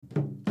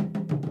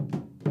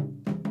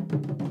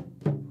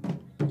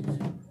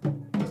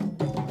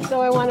So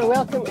I want to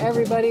welcome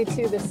everybody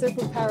to the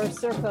Superpower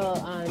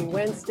Circle on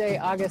Wednesday,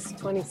 August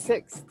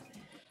 26th.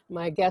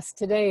 My guest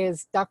today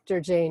is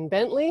Dr. Jane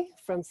Bentley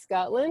from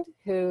Scotland,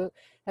 who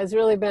has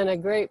really been a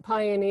great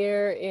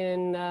pioneer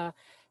in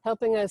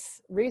helping us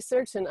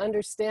research and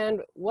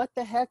understand what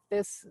the heck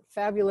this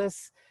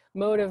fabulous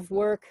mode of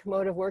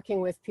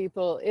working with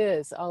people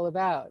is all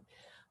about.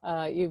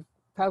 You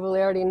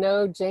probably already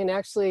know Jane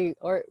actually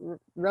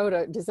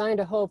designed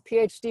a whole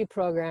PhD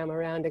program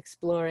around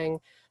exploring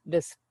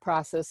this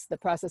process, the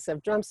process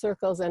of drum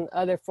circles and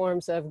other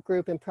forms of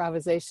group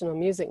improvisational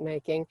music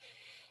making,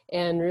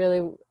 and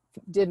really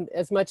did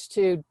as much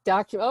to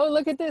document. Oh,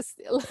 look at this,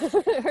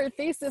 her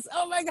thesis.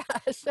 Oh my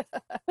gosh.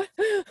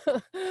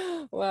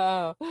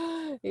 Wow.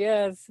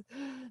 Yes,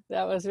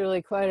 that was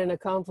really quite an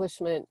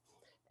accomplishment.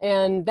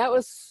 And that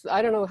was,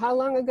 I don't know, how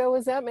long ago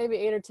was that? Maybe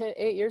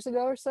 8 years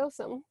ago or so,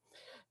 something.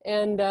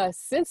 And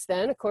since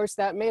then, of course,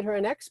 that made her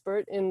an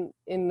expert in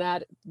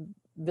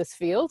this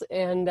field,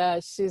 and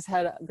she's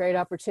had great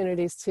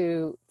opportunities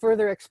to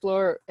further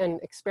explore and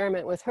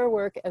experiment with her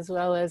work, as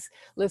well as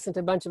listen to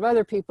a bunch of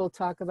other people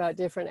talk about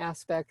different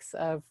aspects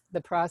of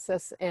the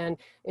process. And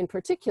in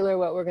particular,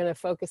 what we're going to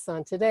focus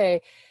on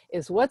today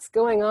is what's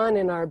going on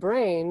in our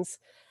brains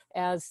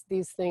as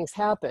these things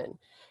happen,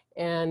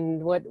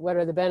 and what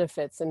are the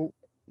benefits, and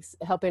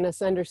helping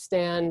us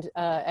understand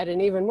at an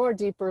even more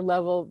deeper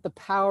level the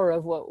power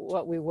of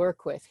what we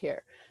work with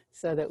here,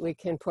 so that we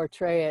can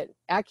portray it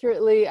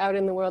accurately out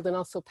in the world and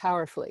also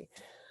powerfully,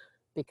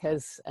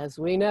 because as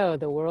we know,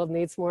 the world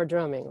needs more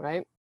drumming,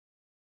 right?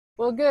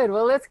 Well, good.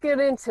 Well, let's get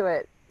into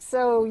it.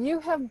 So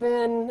you have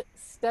been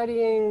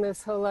studying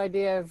this whole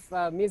idea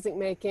of music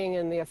making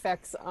and the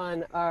effects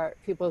on our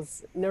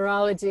people's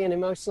neurology and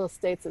emotional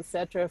states,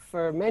 etc.,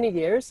 for many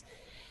years.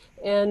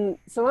 And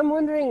so I'm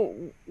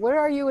wondering, where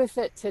are you with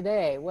it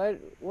today?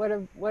 What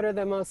are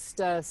the most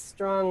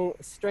strong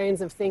strains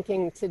of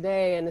thinking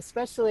today, and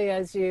especially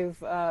as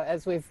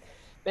we've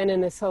been in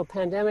this whole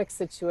pandemic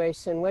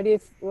situation? What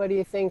do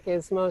you think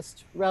is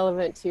most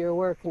relevant to your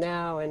work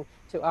now and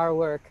to our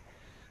work?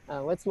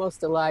 What's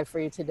most alive for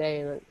you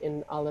today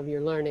in all of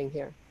your learning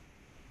here?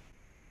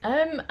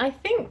 I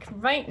think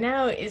right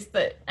now is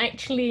that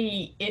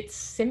actually it's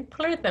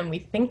simpler than we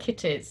think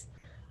it is.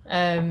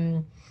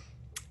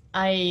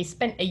 I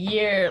spent a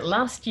year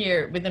last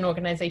year with an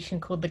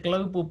organization called the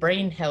Global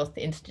Brain Health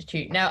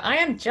Institute. Now, I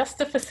am just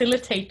a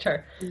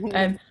facilitator.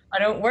 I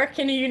don't work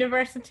in a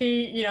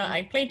university.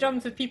 I play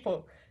drums with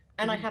people,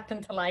 and I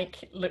happen to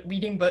like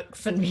reading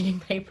books and reading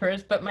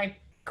papers, but my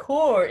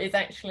core is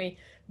actually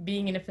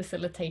being in a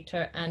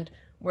facilitator and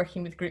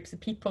working with groups of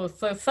people.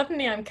 So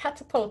suddenly I'm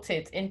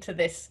catapulted into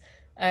this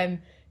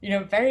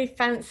very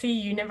fancy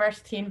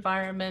university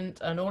environment,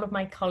 and all of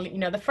my colleagues,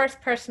 the first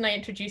person I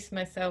introduced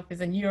myself is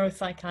a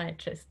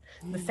neuropsychiatrist.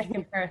 The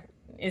second person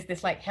is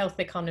this like health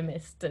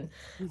economist. And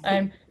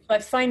so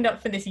I've signed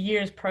up for this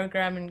year's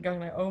program and going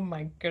like, oh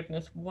my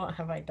goodness, what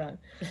have I done?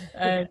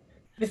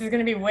 This is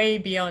going to be way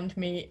beyond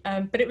me.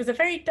 But it was a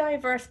very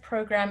diverse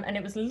program, and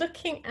it was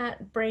looking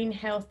at brain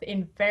health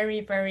in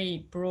very,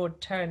 very broad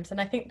terms. And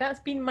I think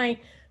that's been my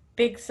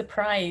big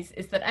surprise,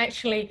 is that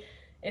actually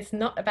it's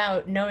not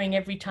about knowing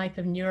every type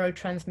of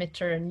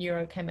neurotransmitter and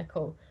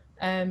neurochemical.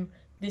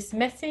 This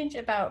message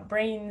about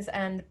brains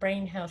and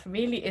brain health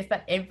really is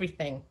that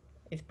everything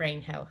is brain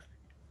health.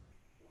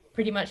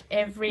 Pretty much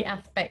every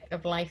aspect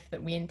of life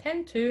that we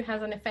intend to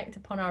has an effect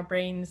upon our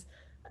brains,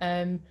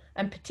 and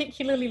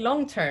particularly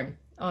long term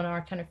on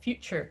our kind of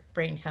future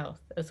brain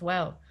health as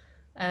well.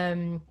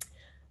 And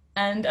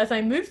as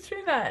I moved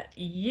through that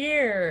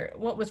year,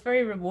 what was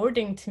very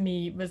rewarding to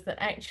me was that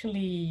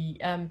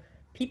actually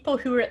people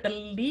who are at the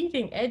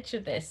leading edge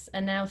of this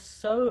are now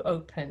so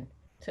open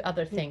to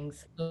other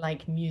things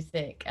like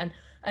music,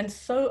 and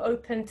so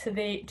open to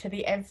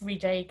the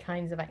everyday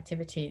kinds of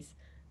activities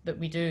that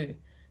we do,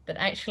 that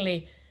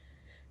actually,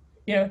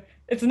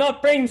 it's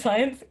not brain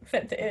science,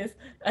 except it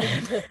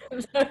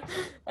is.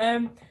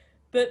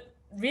 But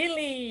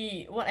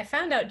really what I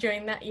found out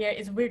during that year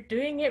is we're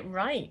doing it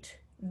right.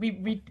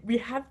 We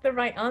have the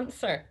right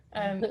answer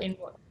in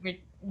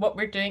what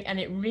we're doing, and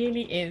it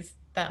really is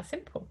that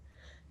simple.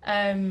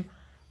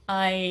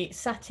 I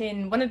sat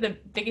in, one of the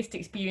biggest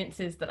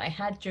experiences that I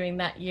had during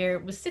that year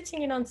was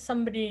sitting in on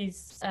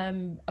somebody's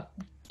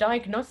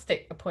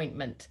diagnostic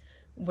appointment,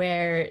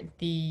 where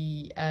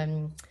the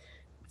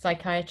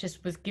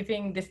psychiatrist was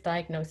giving this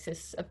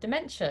diagnosis of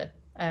dementia.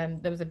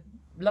 There was a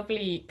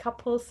lovely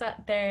couple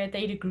sat there.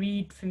 They'd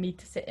agreed for me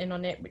to sit in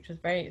on it, which was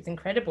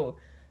incredible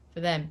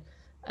for them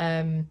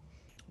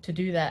to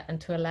do that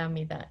and to allow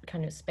me that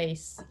kind of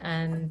space.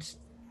 And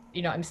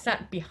I'm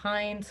sat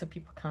behind so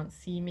people can't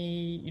see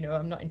me,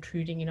 I'm not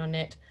intruding in on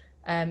it.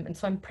 And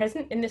so I'm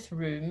present in this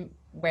room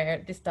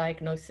where this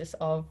diagnosis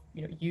of,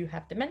 you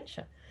have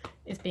dementia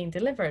is being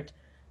delivered.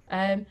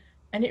 And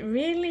it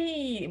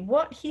really,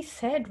 what he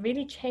said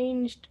really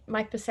changed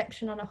my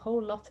perception on a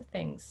whole lot of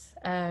things.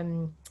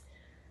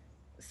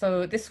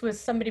 So this was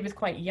somebody with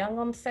quite young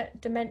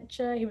onset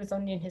dementia. He was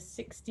only in his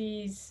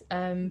 60s.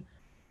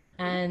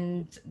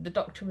 And the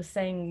doctor was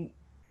saying,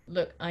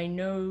 look, I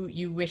know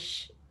you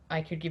wish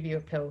I could give you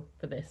a pill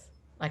for this.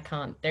 I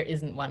can't. There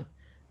isn't one.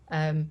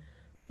 Um,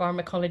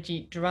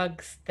 Pharmacology,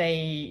 drugs,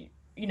 they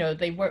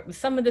work with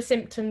some of the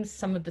symptoms,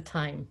 some of the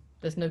time.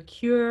 There's no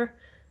cure.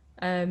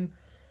 Um,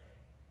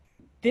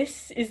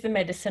 this is the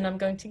medicine I'm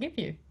going to give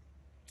you.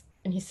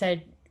 And he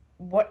said,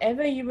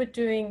 whatever you were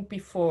doing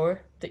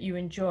before that you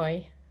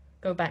enjoy,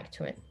 go back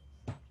to it.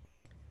 Hmm.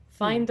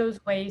 Find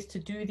those ways to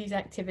do these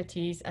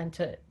activities and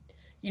to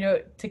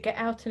get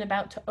out and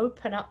about, to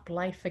open up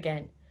life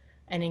again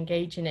and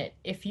engage in it.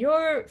 If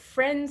your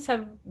friends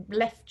have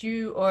left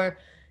you or,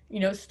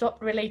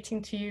 stopped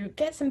relating to you,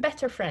 get some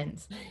better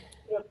friends.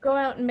 Go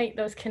out and make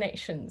those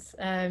connections.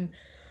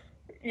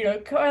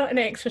 Go out and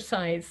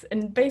exercise.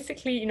 And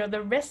basically,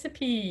 the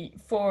recipe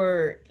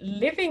for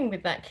living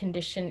with that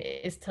condition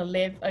is to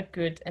live a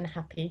good and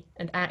happy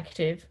and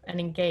active and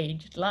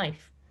engaged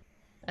life.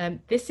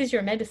 This is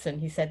your medicine,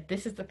 he said.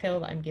 This is the pill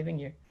that I'm giving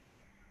you.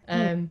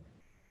 Hmm. Um,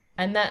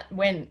 and that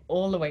went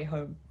all the way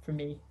home for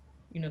me,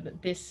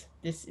 that this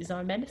is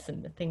our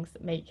medicine, the things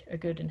that make a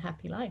good and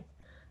happy life.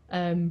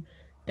 Um,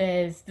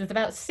 there's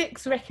about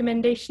 6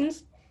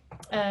 recommendations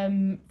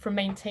for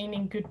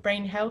maintaining good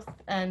brain health,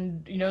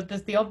 and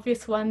there's the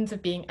obvious ones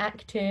of being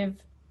active,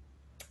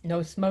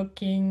 no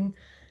smoking,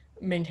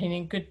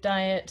 maintaining good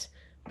diet,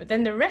 but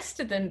then the rest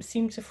of them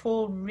seem to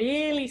fall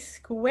really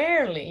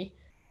squarely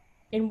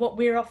in what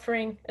we're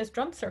offering as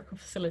drum circle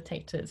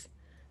facilitators.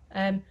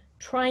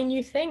 Try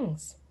new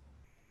things.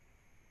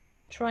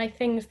 Try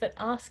things that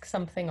ask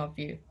something of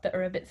you, that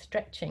are a bit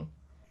stretching.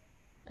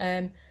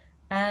 Um,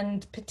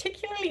 and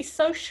particularly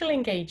social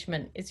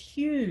engagement is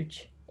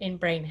huge in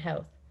brain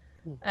health.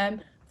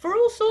 For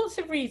all sorts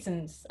of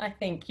reasons, I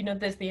think.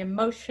 There's the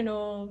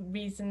emotional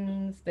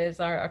reasons, there's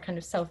our kind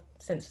of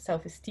sense of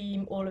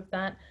self-esteem, all of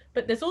that.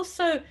 But there's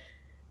also,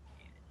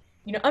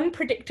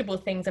 unpredictable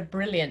things are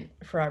brilliant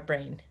for our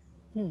brain.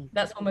 Hmm.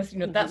 That's almost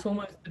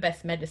the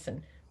best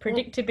medicine.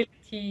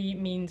 Predictability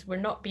means we're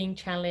not being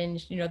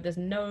challenged. There's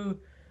no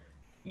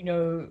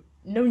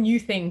new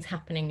things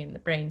happening in the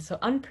brain. So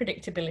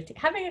unpredictability,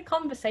 having a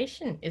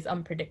conversation is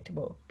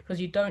unpredictable because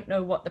you don't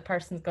know what the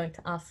person's going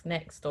to ask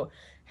next or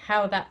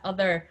how that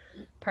other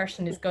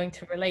person is going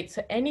to relate.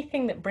 So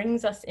anything that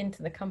brings us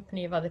into the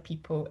company of other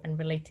people and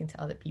relating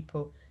to other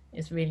people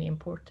is really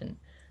important.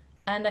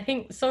 And I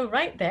think so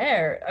right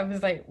there, I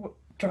was like,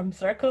 drum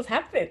circles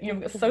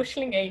happen,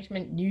 social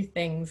engagement, new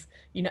things,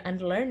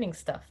 and learning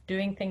stuff,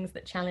 doing things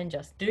that challenge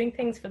us, doing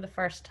things for the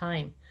first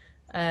time.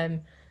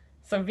 Um,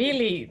 so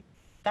really,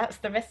 that's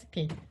the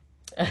recipe.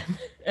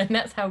 And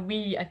that's how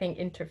we, I think,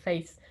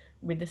 interface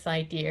with this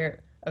idea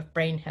of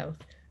brain health,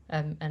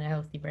 and a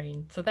healthy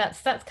brain. So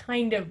that's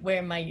kind of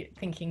where my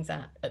thinking's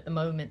at the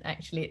moment.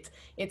 Actually,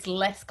 it's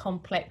less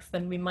complex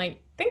than we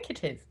might think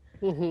it is.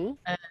 Hmm.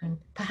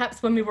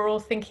 Perhaps when we were all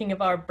thinking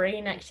of our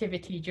brain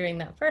activity during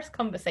that first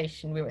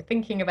conversation, we were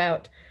thinking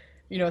about,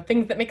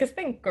 things that make us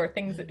think or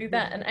things that do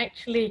that. And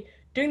actually,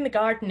 doing the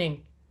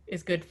gardening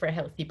is good for a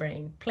healthy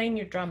brain. Playing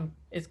your drum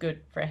is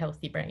good for a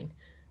healthy brain.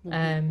 Hmm.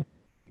 Um,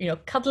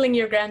 Cuddling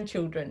your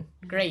grandchildren,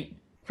 great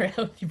for a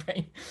healthy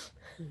brain.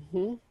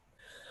 Hmm.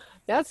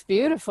 That's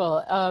beautiful.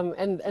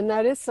 And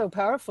that is so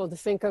powerful to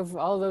think of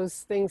all those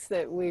things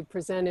that we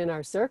present in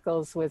our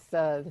circles with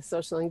the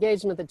social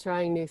engagement, the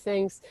trying new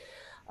things.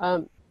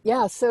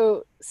 Yeah,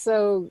 so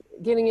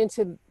getting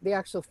into the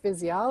actual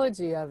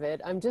physiology of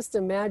it, I'm just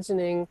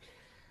imagining,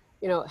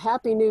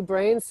 happy new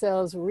brain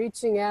cells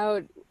reaching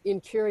out in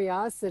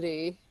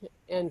curiosity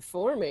and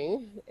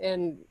forming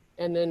and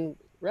then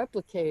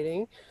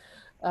replicating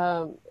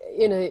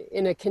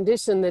in a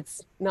condition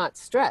that's not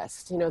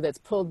stressed, that's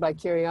pulled by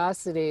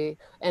curiosity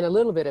and a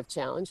little bit of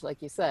challenge,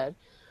 like you said,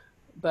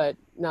 but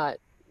not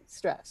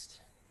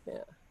stressed.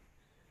 Yeah.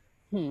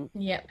 Hmm.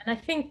 Yeah, and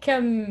I think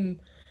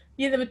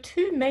yeah, there were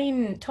 2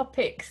 main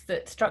topics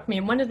that struck me,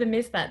 and one of them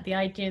is that the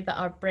idea that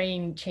our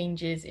brain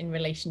changes in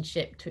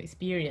relationship to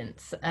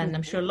experience, and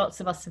I'm Hmm. sure lots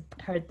of us have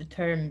heard the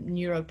term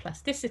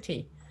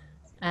neuroplasticity,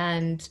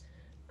 and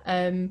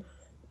um,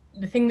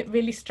 the thing that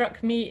really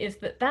struck me is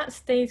that that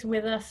stays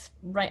with us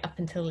right up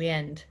until the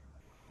end.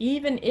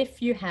 Even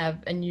if you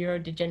have a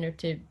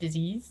neurodegenerative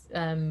disease,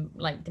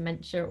 like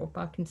dementia or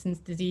Parkinson's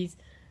disease,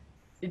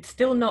 it's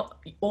still not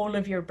all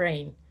of your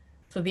brain.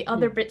 So the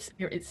other Hmm. bits of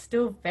it's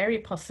still very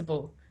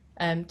possible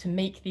to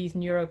make these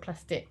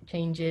neuroplastic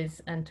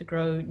changes and to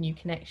grow new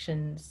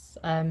connections.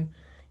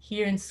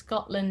 Here in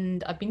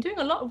Scotland, I've been doing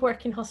a lot of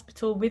work in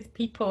hospital with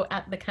people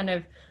at the kind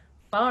of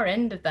far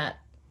end of that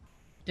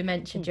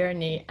dementia Hmm.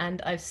 journey,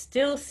 and I've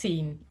still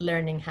seen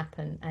learning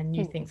happen and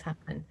new Hmm. things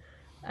happen.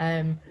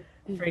 Um,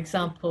 for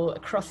example,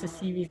 across a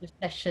series of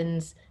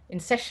sessions, in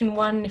session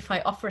 1, if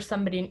I offer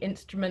somebody an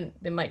instrument,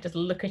 they might just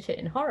look at it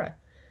in horror.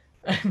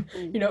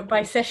 Hmm.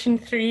 By session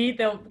 3,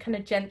 they'll kind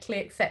of gently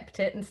accept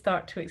it and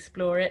start to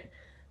explore it.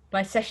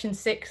 By session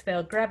 6,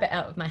 they'll grab it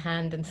out of my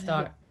hand and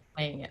start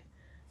playing it.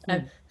 Um,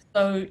 Hmm.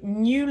 so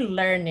new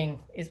learning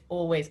is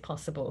always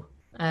possible.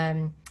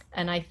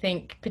 And I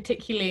think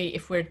particularly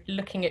if we're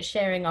looking at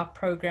sharing our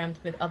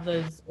programs with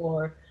others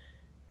or,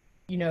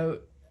 you know,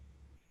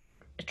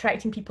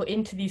 attracting people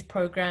into these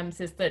programs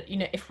is that, you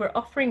know, if we're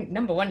offering,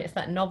 number one, it's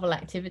that novel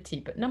activity,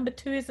 but number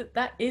two is that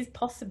that is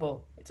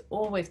possible. It's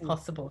always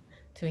possible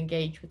to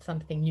engage with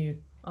something new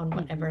on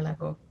whatever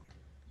level.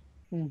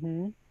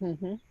 Mm-hmm.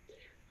 Mm-hmm.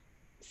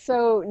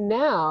 So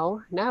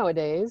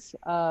nowadays,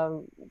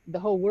 the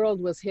whole world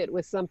was hit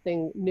with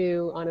something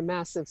new on a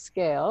massive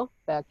scale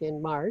back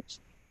in March.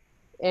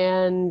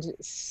 And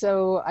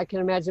so I can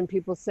imagine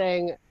people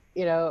saying,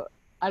 you know,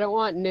 I don't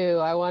want new,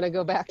 I want to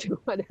go back to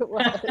what it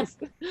was.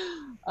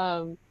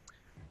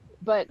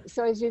 But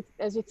so as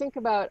you think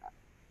about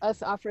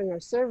us offering our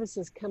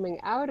services coming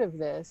out of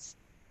this,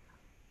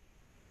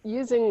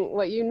 using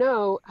what you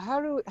know,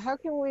 how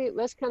can we,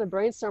 let's kind of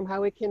brainstorm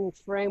how we can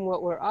frame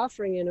what we're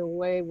offering in a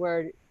way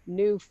where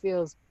new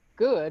feels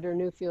good, or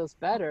new feels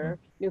better,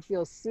 new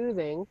feels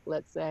soothing,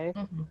 let's say,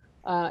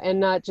 and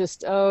not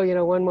just, oh, you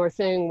know, one more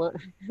thing,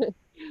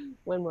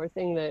 one more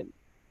thing that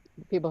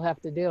people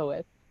have to deal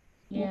with.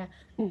 Yeah,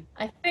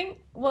 I think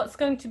what's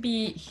going to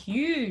be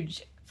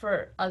huge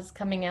for us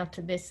coming out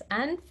of this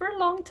and for a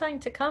long time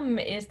to come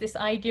is this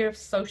idea of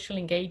social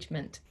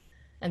engagement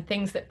and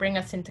things that bring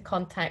us into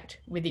contact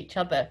with each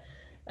other.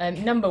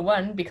 Number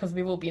one, because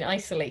we've all been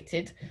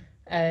isolated,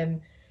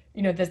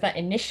 you know, there's that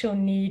initial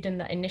need and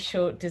that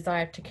initial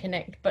desire to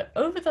connect. But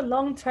over the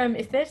long term,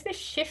 if there's this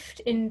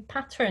shift in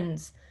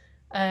patterns,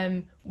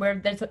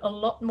 where there's a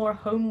lot more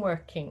home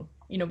working,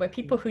 you know, where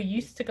people who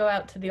used to go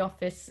out to the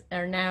office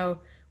are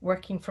now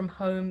working from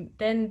home,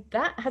 then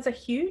that has a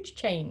huge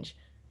change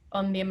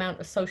on the amount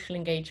of social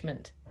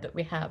engagement that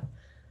we have.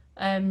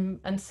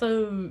 And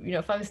so, you know,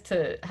 if I was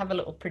to have a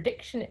little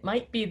prediction, it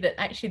might be that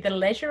actually the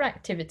leisure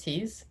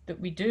activities that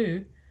we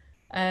do,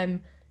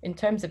 in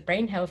terms of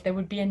brain health, there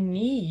would be a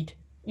need,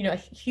 you know, a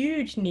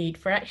huge need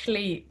for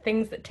actually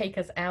things that take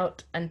us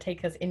out and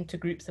take us into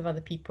groups of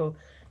other people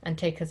and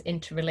take us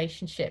into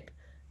relationship.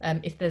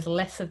 If there's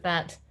less of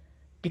that,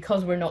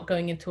 because we're not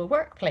going into a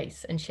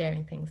workplace and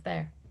sharing things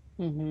there.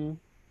 Mm-hmm.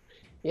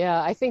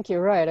 Yeah, I think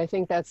you're right. I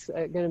think that's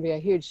going to be a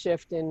huge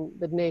shift in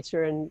the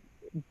nature and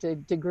the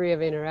degree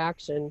of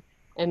interaction.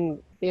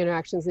 And the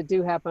interactions that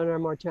do happen are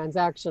more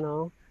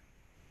transactional,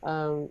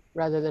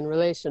 rather than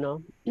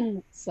relational.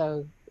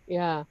 So,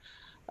 yeah.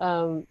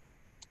 Do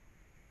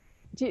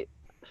you,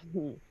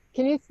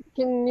 can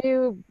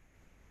you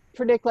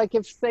predict, like,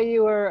 if, say,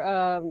 you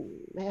were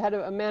had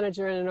a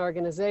manager in an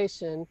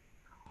organization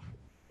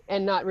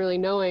and not really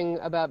knowing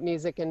about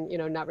music, and, you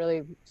know, not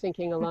really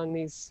thinking along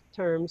these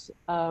terms,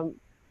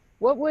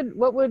 what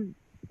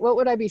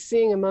would I be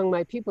seeing among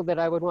my people that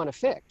I would want to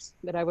fix,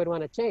 that I would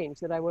want to change,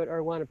 that I would,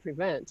 or want to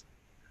prevent,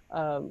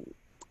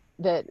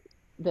 that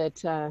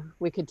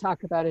we could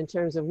talk about in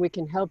terms of, we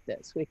can help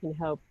this, we can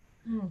help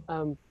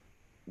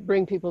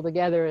bring people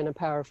together in a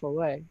powerful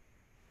way?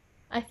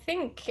 I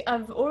think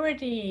I've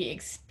already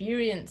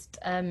experienced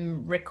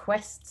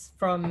requests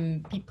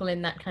from people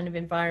in that kind of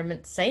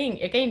environment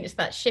saying, again, it's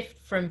that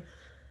shift from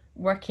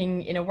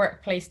working in a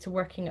workplace to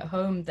working at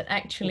home, that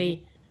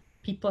actually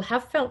people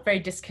have felt very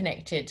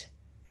disconnected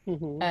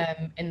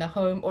in the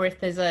home, or if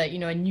there's a, you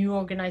know, a new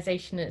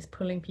organization that's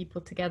pulling people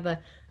together.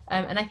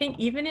 And I think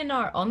even in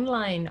our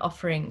online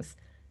offerings,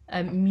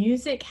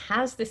 music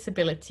has this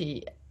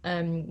ability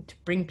to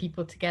bring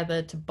people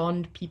together, to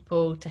bond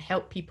people, to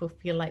help people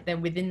feel like they're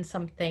within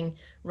something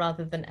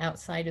rather than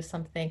outside of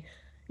something.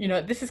 You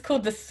know, this is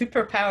called the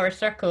superpower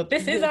circle.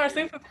 This is our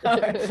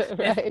superpower,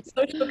 Right.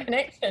 social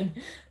connection.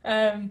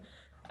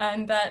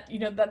 And that, you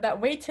know,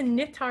 that way to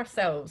knit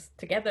ourselves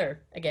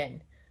together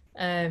again.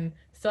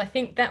 So I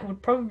think that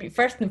would probably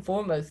first and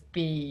foremost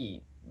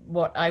be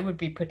what I would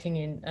be putting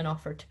in an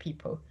offer to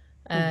people.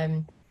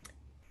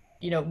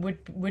 You know,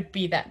 would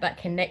be that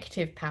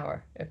connective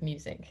power of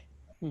music.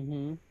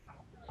 Mm-hmm.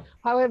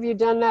 How have you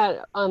done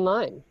that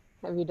online?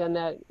 Have you done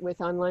that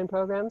with online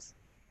programs?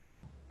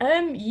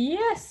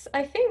 Yes,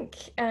 I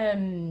think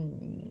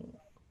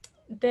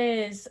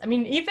there's, I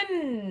mean,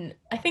 even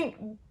I think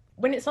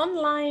when it's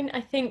online,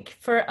 I think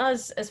for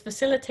us as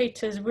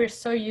facilitators, we're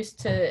so used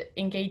to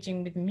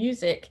engaging with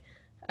music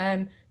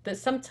that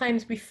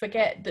sometimes we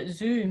forget that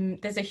Zoom,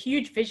 there's a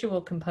huge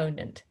visual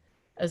component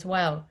as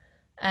well.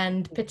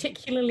 And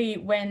particularly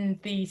when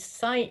the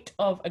sight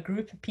of a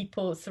group of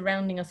people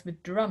surrounding us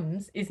with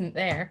drums isn't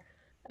there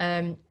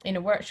in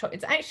a workshop,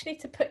 it's actually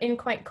to put in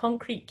quite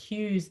concrete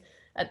cues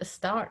at the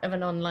start of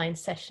an online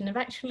session of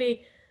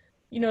actually,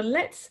 you know,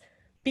 let's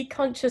be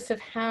conscious of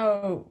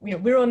how, you know,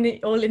 we're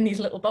all in these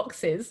little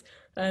boxes.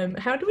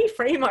 How do we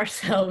frame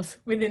ourselves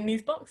within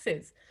these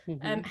boxes?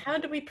 How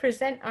do we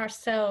present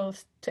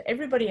ourselves to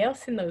everybody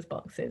else in those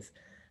boxes?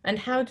 And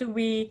how do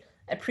we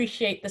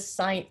appreciate the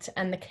sight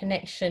and the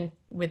connection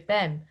with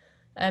them?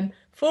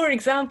 For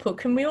example,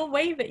 can we all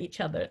wave at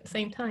each other at the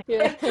same time?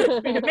 Yeah.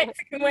 A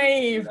Mexican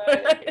wave.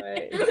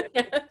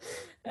 Right.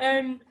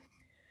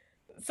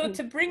 So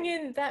to bring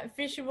in that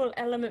visual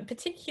element,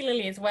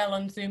 particularly as well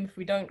on Zoom, if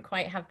we don't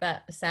quite have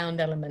that sound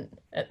element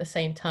at the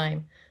same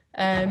time.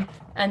 And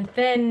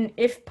then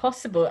if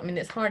possible, I mean,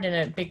 it's hard in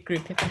a big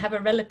group, if you have a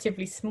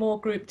relatively small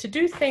group, to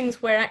do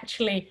things where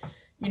actually,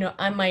 you know,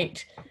 I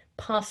might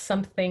pass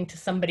something to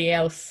somebody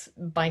else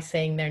by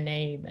saying their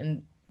name.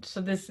 And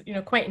so there's,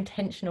 quite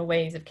intentional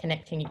ways of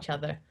connecting each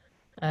other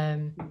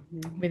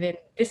within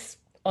this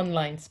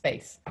online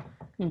space.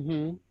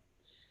 Mm-hmm.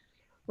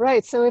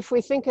 Right. So if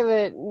we think of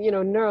it,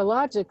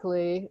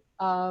 neurologically,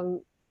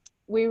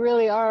 we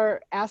really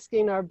are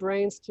asking our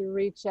brains to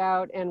reach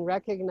out and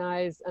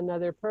recognize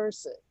another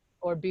person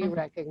or be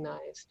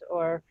recognized.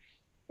 Or,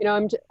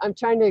 I'm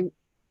trying to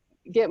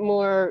get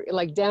more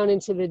like down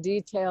into the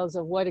details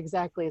of what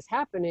exactly is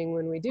happening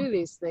when we do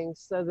these things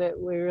so that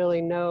we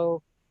really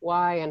know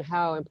why and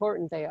how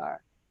important they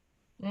are.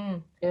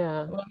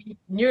 Yeah. Well,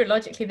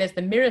 neurologically, there's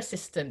the mirror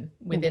system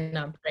within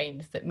our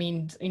brains. That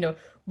means,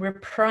 we're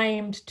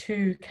primed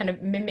to kind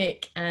of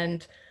mimic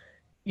and,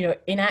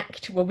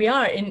 enact. Well, we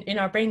are in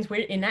our brains,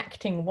 we're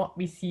enacting what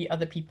we see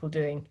other people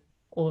doing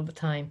all the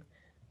time.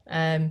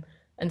 And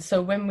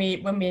so when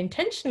we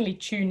intentionally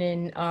tune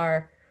in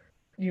our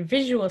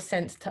visual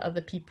sense to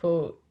other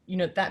people,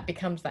 that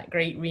becomes that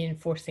great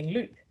reinforcing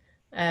loop.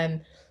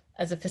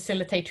 As a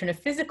facilitator in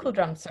a physical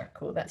drum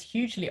circle, that's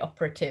hugely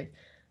operative.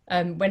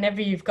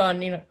 Whenever you've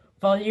gone,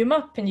 volume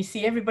up and you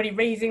see everybody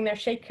raising their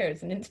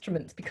shakers and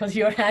instruments because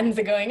your hands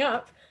are going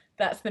up,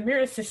 that's the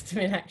mirror system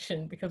in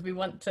action, because we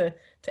want to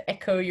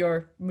echo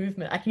your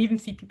movement. I can even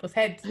see people's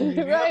heads.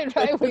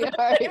 Right, we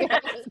are.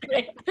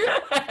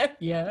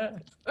 Yeah.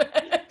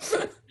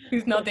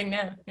 Who's nodding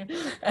now?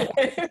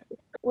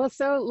 Well,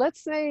 so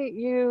let's say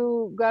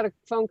you got a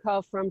phone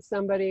call from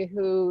somebody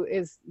who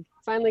is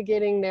finally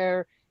getting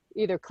their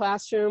either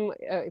classroom,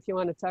 if you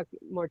want to talk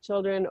more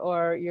children,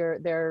 or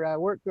their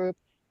work group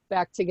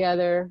back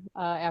together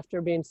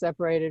after being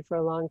separated for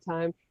a long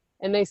time.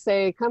 And they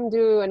say, come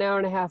do an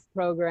 1.5-hour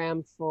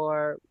program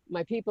for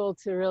my people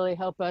to really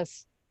help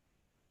us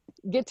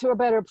get to a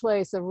better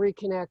place of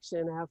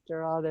reconnection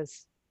after all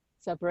this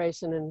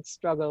separation and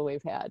struggle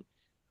we've had.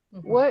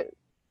 What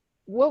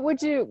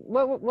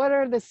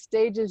are the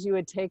stages you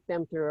would take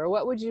them through, or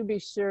what would you be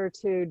sure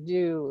to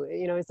do?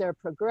 Is there a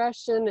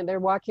progression, and they're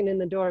walking in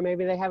the door,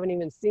 maybe they haven't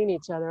even seen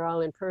each other all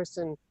in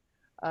person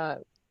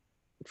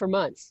for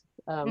months.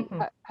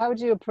 How would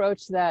you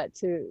approach that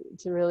to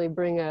really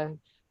bring a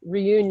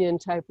reunion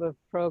type of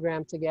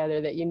program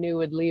together that you knew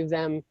would leave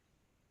them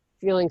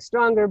feeling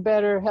stronger,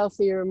 better,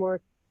 healthier, more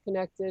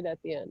connected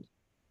at the end?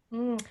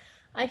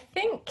 I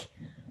think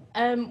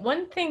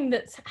one thing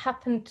that's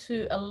happened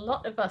to a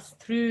lot of us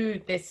through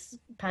this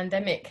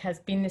pandemic has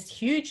been this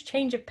huge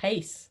change of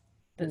pace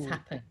that's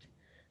happened.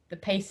 The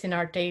pace in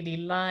our daily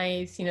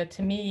lives,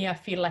 to me, I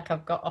feel like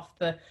I've got off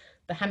the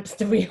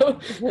hamster wheel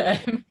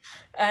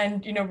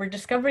and, we're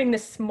discovering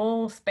this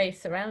small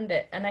space around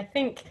it. And I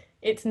think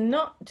it's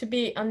not to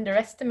be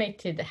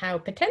underestimated how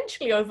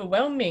potentially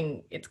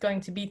overwhelming it's going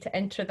to be to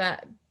enter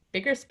that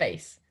bigger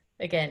space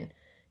again.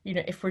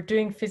 If we're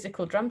doing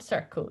physical drum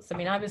circles. I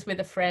mean, I was with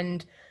a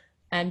friend,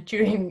 and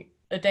during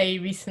a day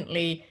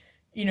recently,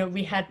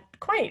 we had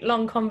quite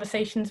long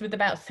conversations with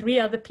about 3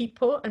 other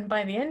people, and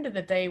by the end of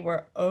the day,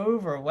 we're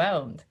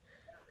overwhelmed.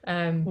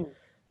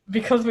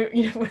 Because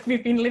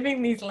we've been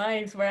living these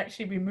lives where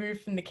actually we move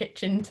from the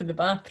kitchen to the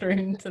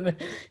bathroom to the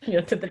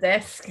to the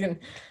desk, and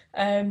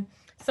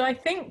so I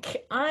think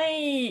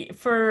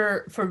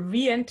for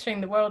re-entering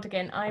the world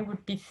again, I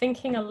would be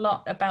thinking a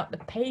lot about the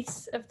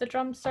pace of the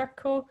drum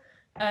circle,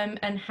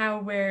 and how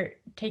we're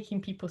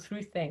taking people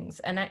through things,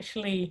 and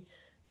actually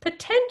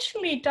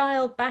potentially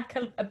dial back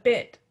a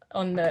bit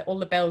on all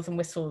the bells and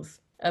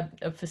whistles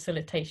of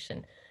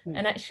facilitation,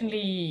 and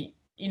actually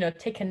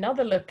take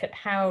another look at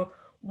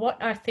what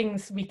are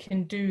things we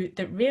can do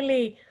that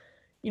really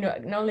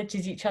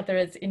acknowledges each other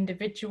as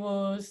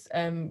individuals.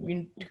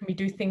 Can we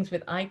do things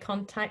with eye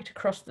contact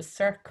across the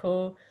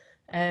circle?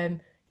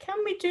 Can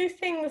we do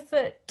things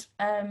that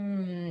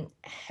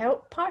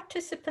help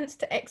participants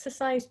to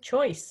exercise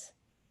choice?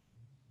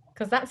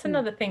 Because that's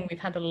another thing we've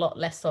had a lot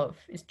less of,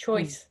 is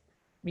choice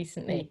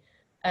recently.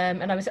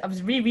 And I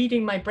was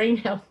rereading my brain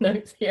health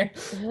notes here.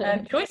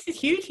 Choice is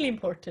hugely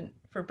important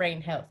for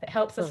brain health. It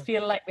helps us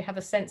feel like we have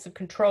a sense of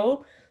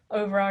control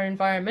over our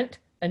environment.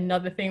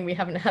 Another thing we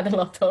haven't had a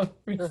lot of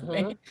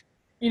recently.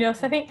 So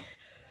I think,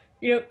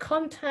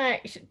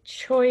 contact,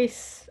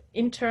 choice,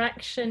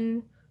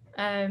 interaction.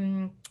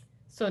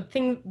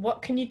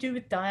 What can you do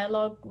with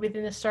dialogue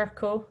within a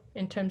circle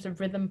in terms of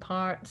rhythm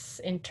parts,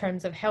 in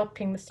terms of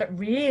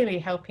really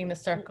helping the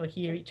circle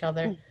hear each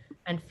other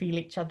and feel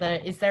each other?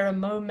 Is there a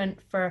moment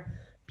for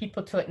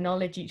people to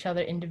acknowledge each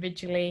other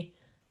individually?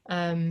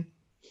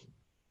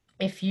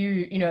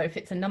 If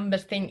it's a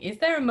numbers thing, is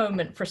there a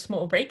moment for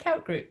small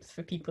breakout groups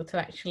for people to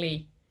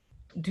actually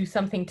do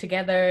something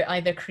together,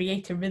 either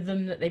create a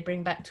rhythm that they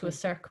bring back to a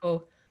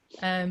circle,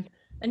 and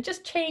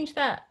just change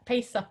that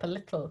pace up a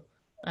little,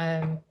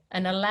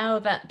 and allow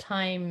that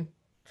time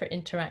for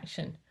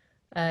interaction?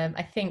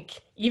 I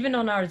think even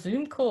on our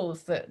Zoom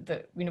calls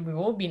that we've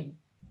all been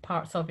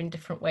parts of in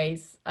different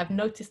ways, I've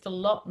noticed a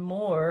lot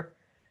more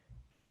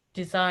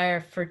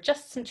desire for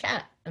just some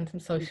chat and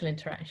some social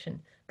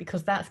interaction,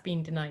 because that's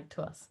been denied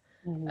to us.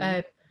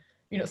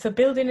 So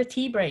build in a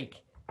tea break.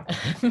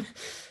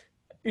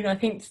 I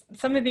think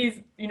some of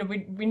these,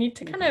 we need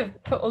to kind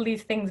of put all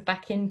these things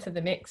back into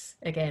the mix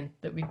again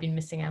that we've been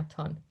missing out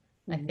on,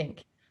 I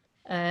think.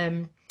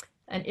 And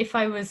if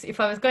I was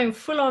going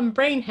full on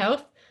brain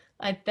health,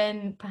 I'd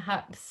then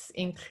perhaps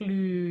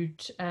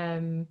include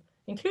some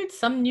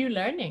new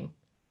learning.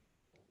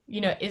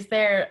 Is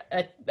there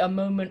a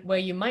moment where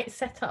you might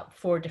set up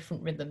 4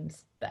 different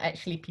rhythms that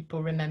actually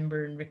people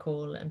remember and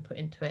recall and put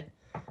into it?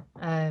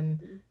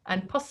 And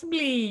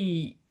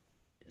possibly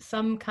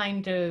some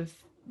kind of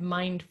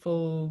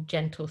mindful,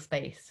 gentle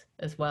space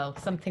as well,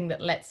 something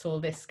that lets all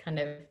this kind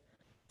of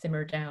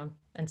simmer down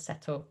and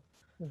settle.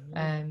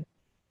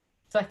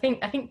 So I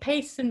think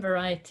pace and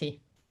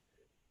variety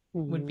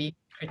would be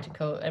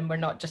critical, and we're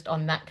not just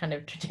on that kind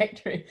of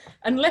trajectory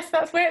unless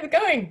that's where it's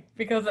going,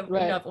 because I've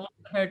also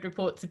heard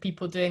reports of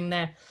people doing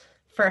their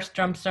first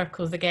drum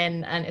circles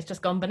again and it's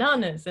just gone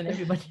bananas and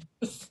everybody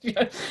just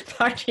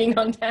partying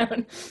on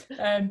down.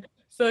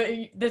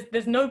 So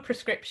there's no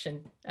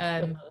prescription,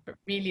 but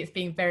really it's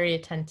being very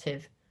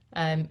attentive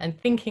and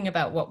thinking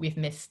about what we've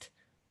missed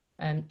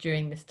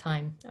during this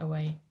time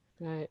away.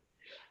 Right.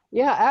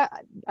 Yeah,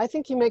 I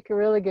think you make a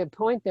really good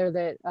point there,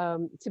 that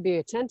to be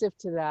attentive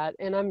to that.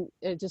 And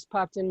it just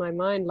popped in my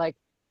mind, like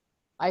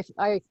I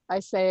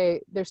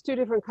say there's 2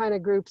 different kind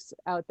of groups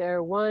out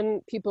there.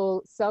 One,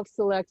 people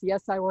self-select,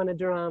 yes, I want a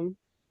drum,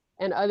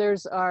 and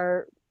others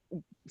are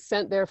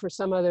sent there for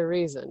some other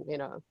reason,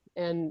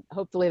 and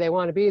hopefully they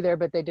want to be there,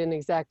 but they didn't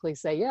exactly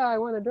say, yeah, I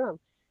want a drum.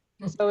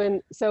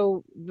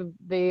 So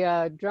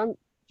the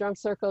drum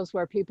circles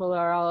where people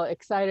are all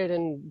excited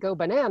and go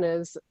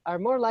bananas are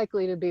more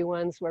likely to be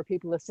ones where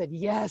people have said,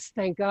 yes,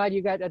 thank God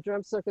you got a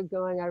drum circle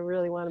going. I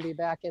really want to be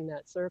back in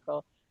that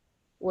circle.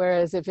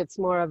 Whereas if it's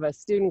more of a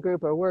student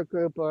group or work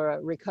group or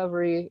a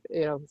recovery,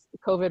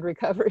 COVID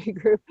recovery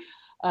group,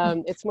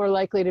 it's more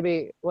likely to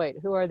be, wait,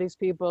 who are these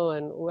people,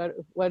 and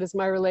what is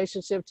my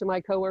relationship to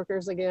my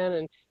coworkers again,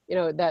 and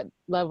that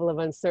level of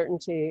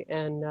uncertainty,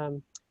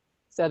 and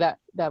so that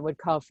would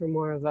call for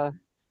more of a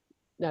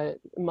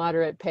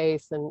moderate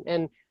pace,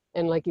 and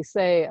like you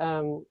say,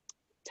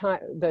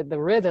 the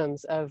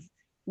rhythms of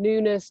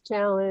newness,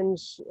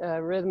 challenge,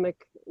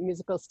 rhythmic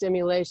musical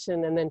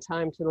stimulation, and then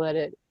time to let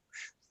it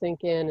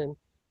sink in,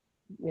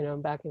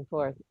 and back and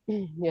forth.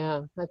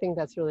 Yeah, I think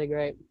that's really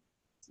great.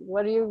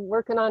 What are you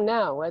working on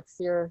now? What's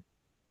your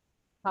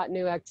hot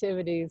new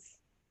activities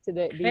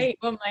today? Great.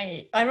 Well,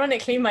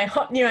 ironically, my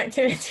hot new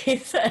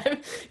activities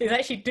is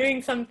actually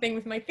doing something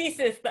with my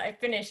thesis that I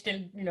finished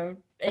in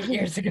 8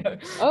 years ago.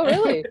 Oh,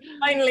 really?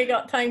 Finally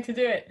got time to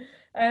do it.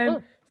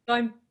 So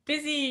I'm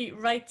busy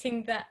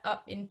writing that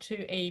up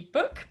into a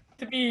book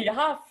to be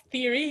half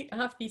theory,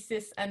 half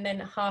thesis, and then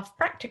half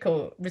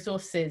practical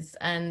resources.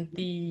 And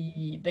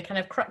the kind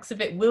of crux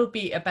of it will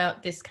be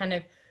about this kind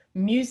of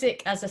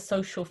music as a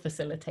social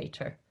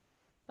facilitator.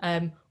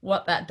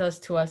 What that does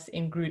to us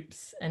in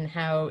groups and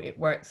how it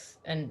works,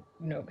 and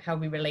how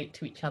we relate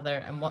to each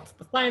other, and what's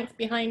the science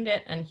behind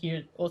it, and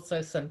here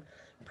also some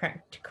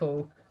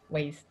practical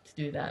ways to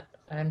do that.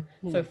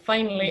 So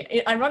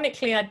finally,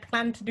 ironically, I'd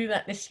planned to do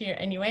that this year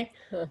anyway,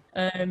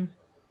 and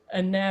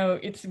now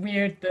it's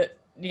weird that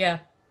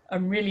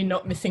I'm really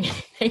not missing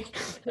anything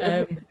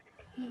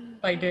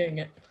by doing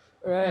it.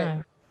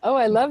 Right. Oh,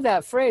 I love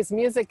that phrase,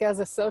 music as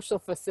a social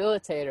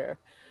facilitator.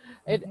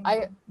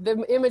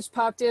 The image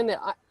popped in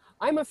that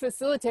I'm a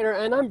facilitator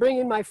and I'm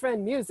bringing my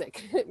friend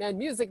music, and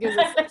music is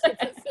a social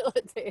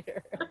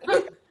facilitator.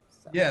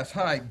 Yes,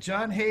 hi.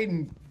 John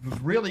Hayden was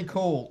really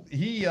cool.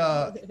 He,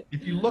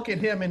 if you look at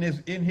him in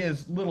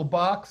his little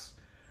box,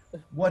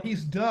 what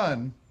he's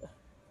done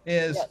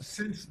is,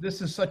 since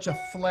this is such a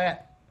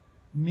flat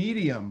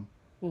medium,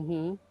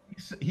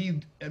 he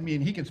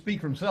can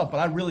speak for himself, but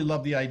I really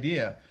love the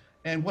idea.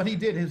 And what he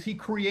did is he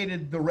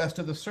created the rest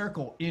of the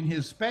circle in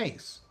his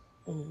space.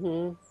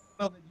 So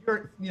that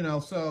you're,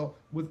 so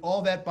with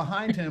all that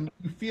behind him,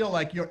 you feel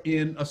like you're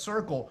in a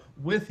circle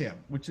with him,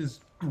 which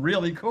is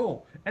really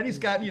cool. And he's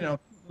got,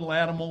 little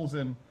animals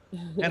and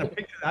a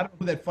picture. I don't know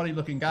who that funny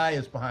looking guy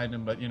is behind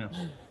him, but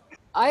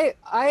I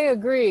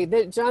agree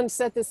that John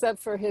set this up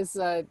for his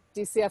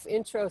DCF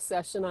intro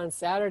session on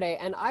Saturday,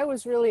 and I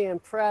was really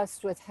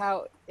impressed with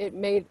how it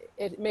made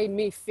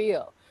me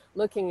feel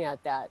looking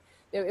at that.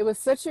 It was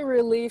such a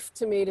relief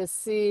to me to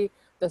see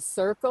the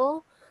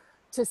circle,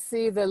 to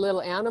see the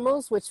little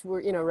animals, which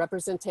were,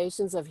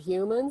 representations of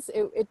humans.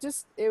 It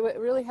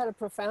really had a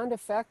profound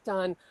effect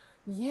on,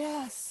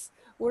 yes,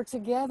 we're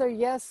together.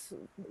 Yes,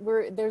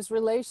 there's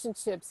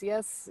relationships.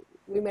 Yes,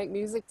 we make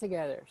music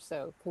together.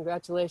 So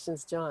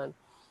congratulations, John.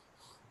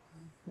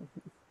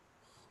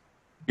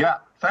 Yeah,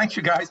 thanks,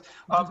 you guys.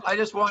 I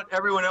just want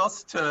everyone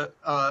else to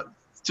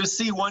just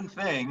see one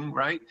thing,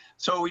 right?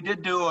 So we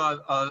did do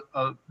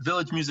a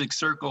Village Music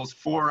Circle's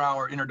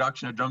 4-hour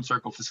introduction to drum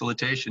circle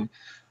facilitation,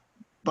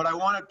 but I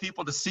wanted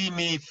people to see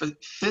me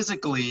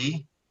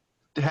physically,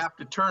 to have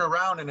to turn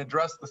around and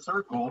address the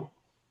circle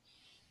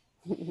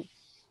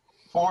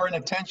for an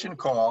attention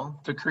call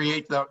to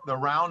create the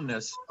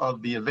roundness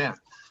of the event.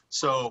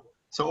 So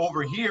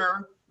over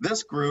here,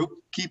 this group,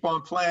 keep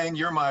on playing,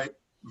 you're my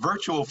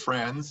virtual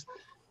friends.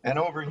 And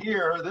over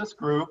here, this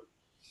group,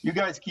 you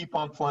guys keep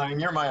on playing.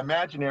 You're my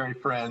imaginary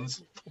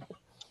friends.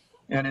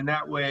 And in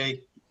that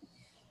way,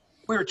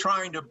 we're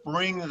trying to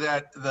bring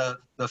that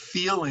the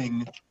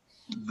feeling,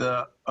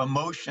 the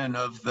emotion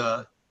of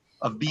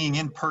being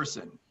in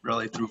person,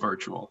 really, through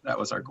virtual. That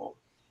was our goal.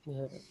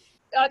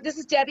 This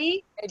is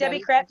Debbie. Hey,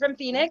 Debbie Kratt from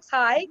Phoenix.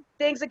 Hi.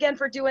 Thanks again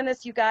for doing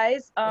this, you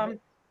guys.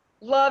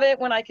 Love it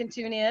when I can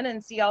tune in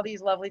and see all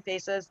these lovely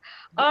faces.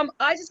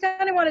 I just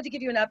kind of wanted to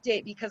give you an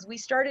update because we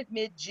started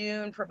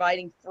mid-June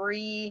providing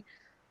free,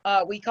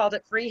 we called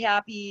it free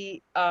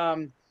happy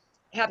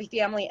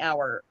family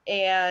hour.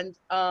 And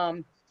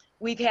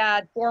we've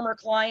had former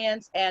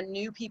clients and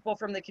new people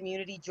from the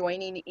community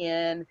joining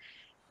in.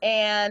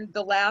 And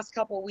the last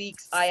couple of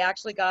weeks, I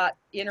actually got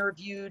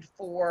interviewed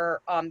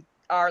for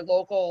our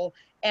local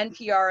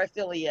NPR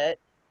affiliate,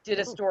 did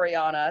a story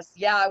on us.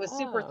 Yeah, I was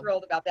super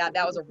thrilled about that.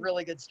 That was a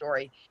really good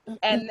story.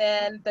 And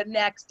then the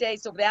next day,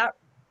 so that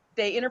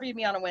they interviewed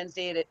me on a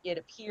Wednesday, it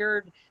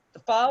appeared the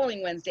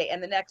following Wednesday,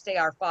 and the next day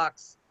our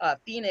Fox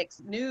Phoenix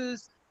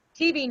News,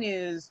 TV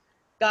News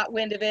got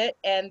wind of it,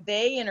 and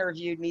they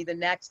interviewed me the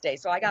next day.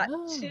 So I got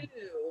two.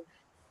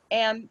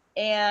 And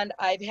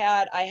I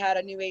had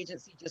a new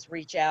agency just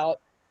reach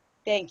out.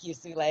 Thank you,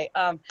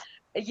 Sule.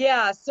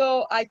 Yeah,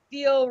 so I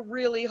feel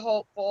really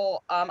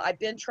hopeful. I've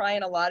been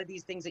trying a lot of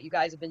these things that you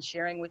guys have been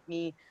sharing with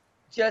me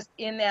just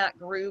in that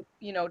group,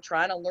 you know,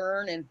 trying to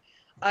learn. And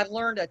I've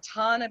learned a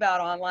ton about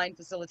online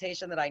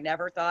facilitation that I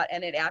never thought,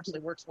 and it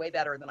actually works way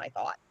better than I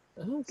thought.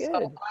 Oh, good. So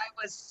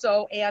I was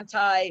so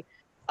anti,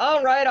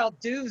 all right, I'll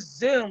do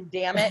Zoom,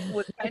 damn it,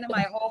 was kind of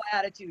my whole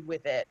attitude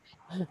with it.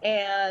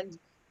 And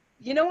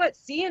you know what,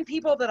 seeing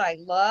people that I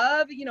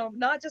love, you know,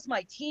 not just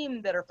my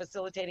team that are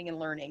facilitating and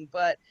learning,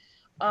 but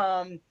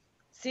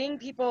seeing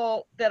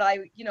people that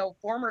you know,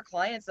 former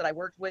clients that I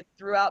worked with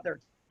throughout their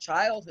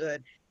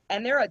childhood,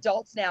 and they're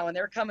adults now, and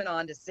they're coming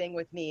on to sing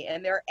with me,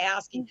 and they're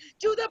asking,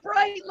 do the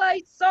Bright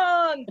Light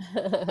song.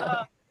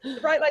 The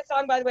Bright Light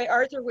song, by the way,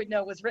 Arthur would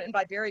know, was written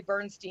by Barry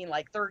Bernstein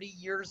like 30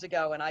 years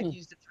ago, and I've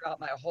used it throughout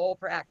my whole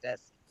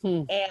practice.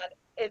 And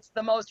it's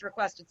the most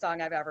requested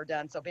song I've ever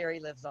done, so Barry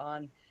lives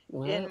on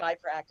in my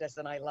practice,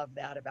 and I love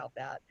that about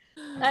that.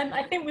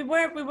 I think we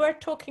were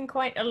talking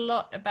quite a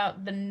lot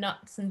about the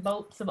nuts and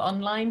bolts of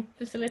online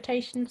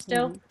facilitation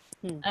still.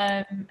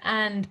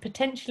 And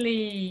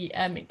potentially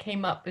it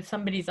came up if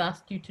somebody's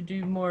asked you to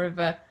do more of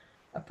a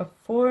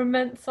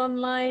performance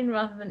online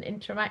rather than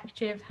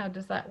interactive. How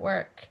does that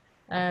work?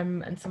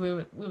 And so we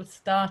were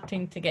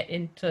starting to get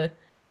into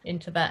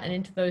that and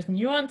into those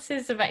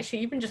nuances of actually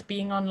even just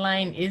being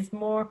online is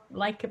more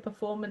like a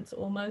performance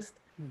almost,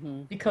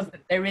 because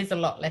there is a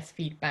lot less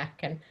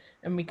feedback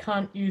and we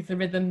can't use the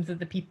rhythms of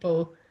the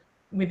people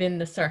within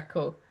the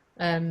circle.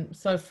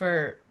 So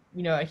for,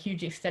 you know, a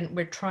huge extent,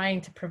 we're trying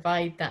to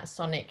provide that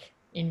sonic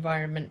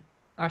environment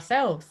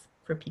ourselves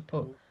for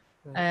people.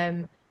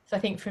 So I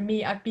think for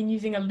me, I've been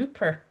using a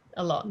looper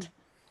a lot.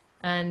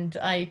 And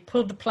I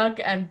pulled the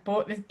plug and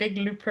bought this big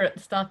looper at the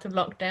start of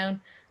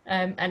lockdown.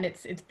 And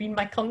it's been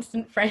my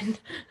constant friend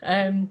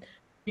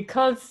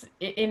because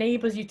it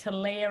enables you to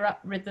layer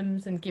up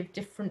rhythms and give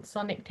different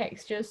sonic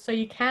textures. So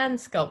you can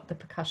sculpt the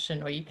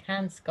percussion, or you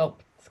can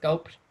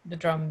sculpt the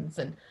drums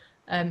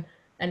and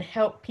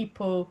help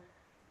people,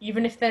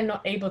 even if they're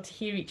not able to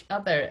hear each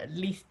other, at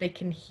least they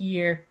can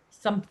hear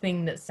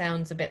something that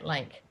sounds a bit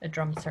like a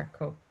drum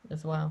circle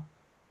as well.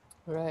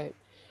 Right.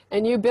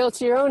 And you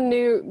built your own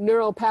new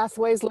neural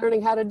pathways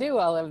learning how to do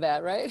all of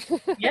that, right?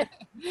 Yeah,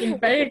 been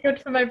very good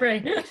for my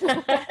brain.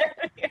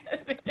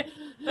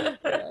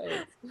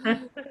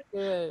 Right.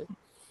 Good.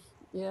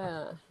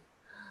 Yeah.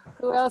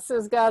 Who else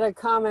has got a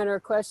comment or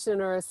a question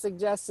or a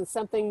suggestion,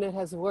 something that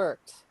has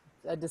worked,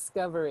 a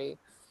discovery?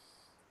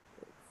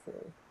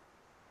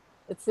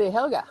 Let's see,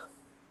 Helga.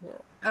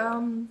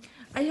 Yeah.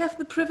 I have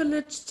the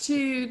privilege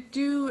to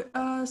do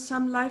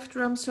some live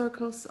drum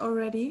circles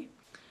already.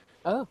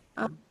 Oh.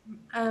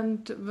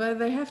 And where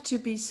they have to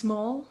be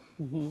small,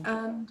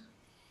 and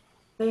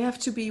they have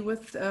to be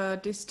with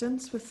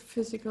distance, with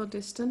physical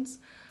distance.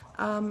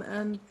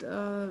 And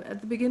at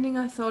the beginning,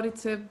 I thought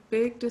it's a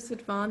big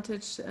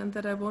disadvantage and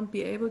that I won't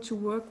be able to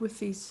work with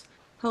these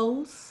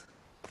holes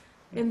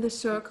in the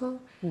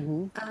circle.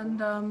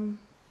 And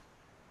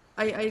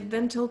I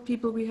then told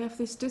people we have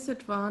this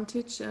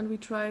disadvantage, and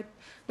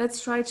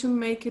let's try to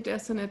make it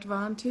as an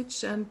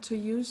advantage and to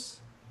use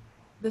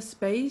the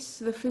space,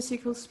 the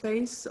physical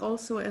space,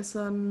 also as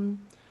an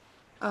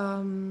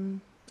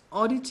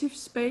auditive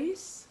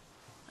space,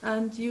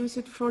 and use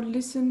it for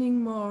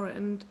listening more.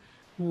 And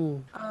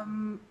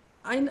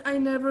I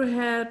never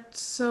had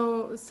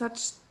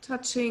such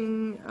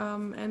touching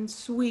and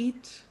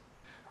sweet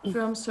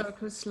drum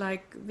circles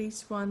like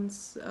these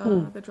ones,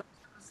 the drum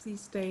circles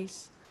these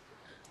days.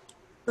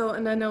 So,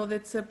 and I know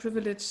that's a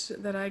privilege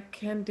that I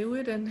can do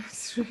it, and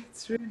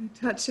it's really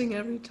touching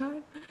every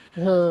time.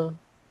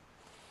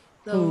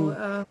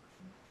 So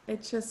I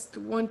just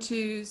want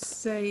to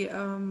say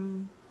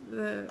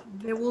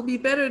there will be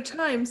better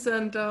times,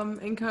 and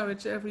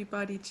encourage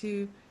everybody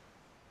to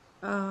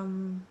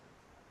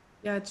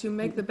yeah, to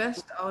make the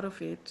best out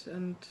of it.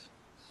 And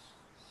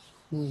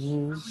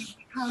Mm-hmm.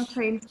 we can't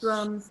change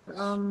drums.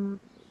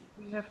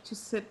 We have to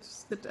sit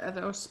at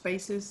our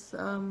spaces.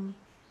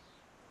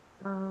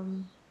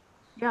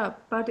 Yeah,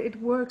 but it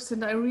works,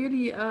 and I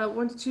really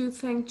wanted to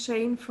thank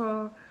Jane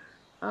for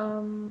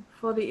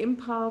the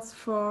impulse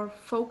for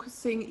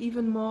focusing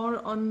even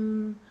more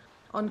on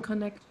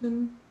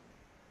connection,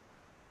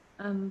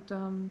 and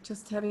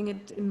just having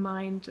it in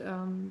mind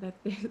that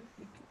the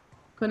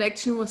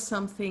connection was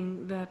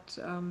something that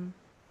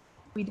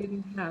we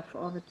didn't have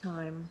all the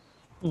time.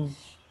 Mm.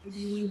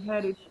 Maybe we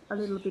had it a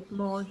little bit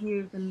more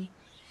here than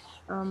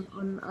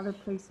on other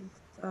places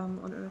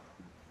on Earth.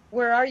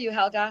 Where are you,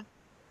 Helga?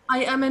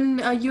 I am in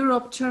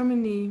Europe,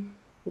 Germany.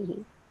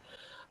 Mhm.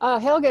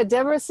 Helga,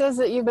 Deborah says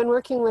that you've been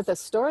working with a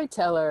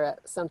storyteller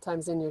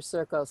sometimes in your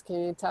circles.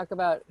 Can you talk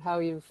about how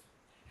you've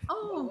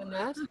Oh, done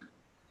that?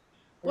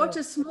 what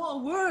a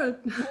small world!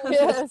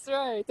 Yes,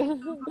 right.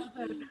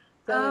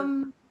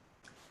 um,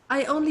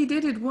 I only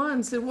did it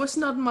once. It was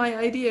not my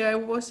idea. I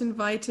was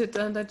invited,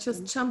 and I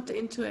just jumped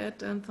into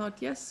it and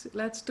thought, yes,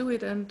 let's do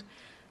it. And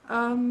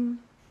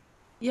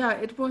yeah,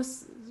 it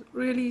was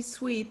really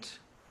sweet.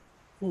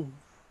 Mm.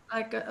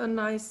 Like a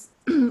nice,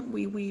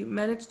 we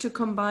managed to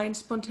combine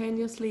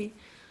spontaneously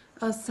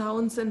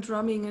sounds and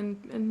drumming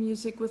and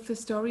music with the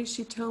story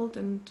she told.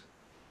 And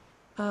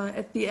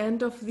at the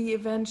end of the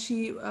event,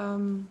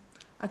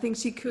 I think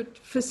she could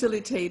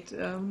facilitate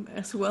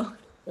as well.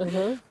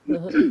 Uh-huh.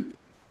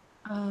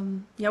 Uh-huh.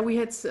 Yeah, we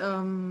had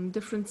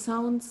different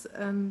sounds,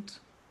 and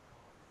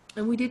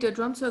we did a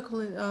drum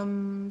circle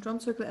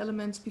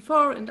elements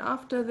before and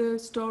after the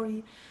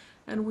story,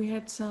 and we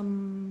had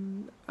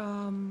some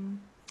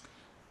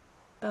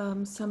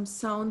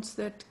sounds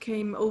that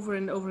came over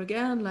and over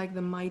again, like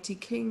the Mighty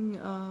King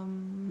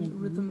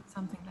rhythm,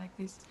 something like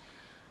this.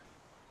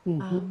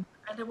 Mm-hmm.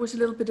 And I was a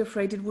little bit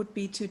afraid it would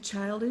be too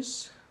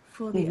childish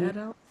for the Mm-hmm.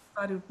 adults,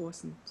 but it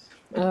wasn't.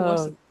 It Oh,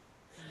 wasn't.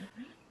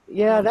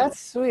 yeah, that's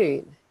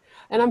sweet.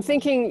 And I'm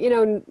thinking, you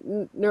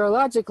know,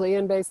 neurologically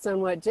and based on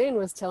what Jane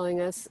was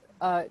telling us,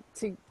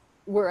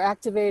 you're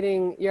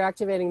activating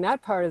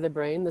that part of the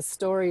brain, the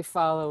story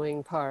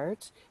following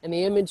part, and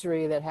the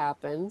imagery that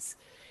happens.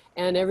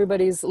 And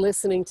everybody's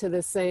listening to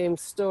the same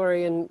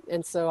story,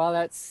 and so all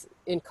that's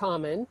in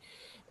common.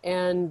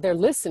 And they're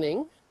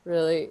listening,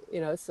 really,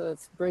 you know, so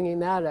it's bringing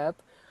that up.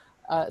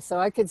 So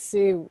I could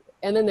see,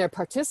 and then they're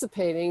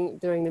participating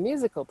during the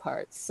musical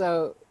parts.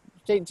 So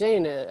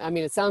Jane, I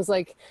mean, it sounds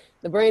like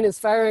the brain is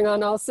firing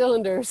on all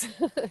cylinders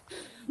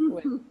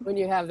when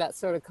you have that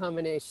sort of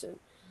combination.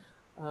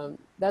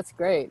 That's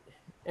great.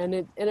 And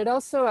it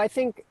also, I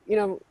think, you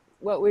know,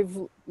 what we've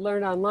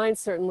learned online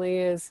certainly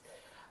is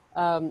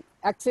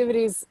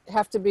activities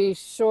have to be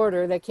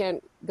shorter. They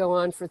can't go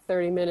on for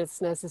 30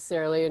 minutes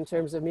necessarily in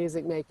terms of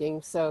music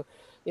making. So,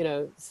 you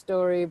know,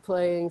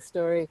 playing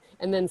story,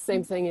 and then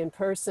same thing in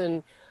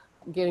person.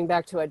 Getting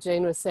back to what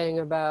Jane was saying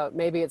about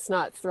maybe it's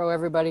not throw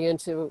everybody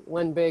into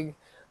one big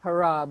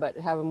hurrah, but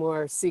have a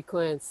more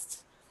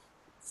sequenced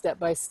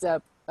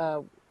step-by-step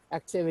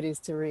activities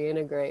to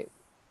reintegrate.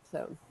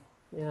 So,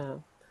 yeah,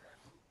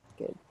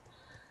 good.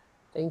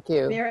 Thank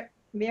you.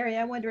 Mary,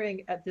 I'm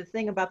wondering, the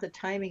thing about the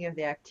timing of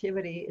the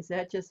activity, is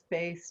that just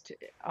based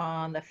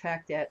on the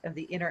fact that of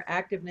the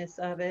interactiveness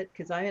of it?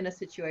 Because I'm in a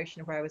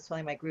situation where I was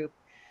telling my group,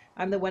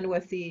 I'm the one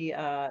with the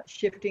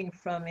shifting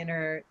from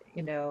interactive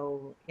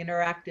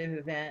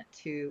event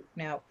to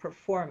now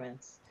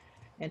performance,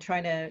 and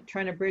trying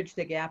to bridge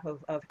the gap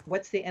of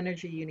what's the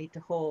energy you need to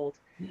hold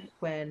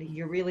when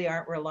you really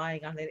aren't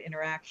relying on the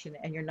interaction,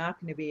 and you're not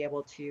going to be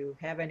able to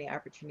have any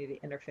opportunity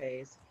to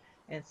interface.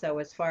 And so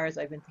as far as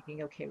I've been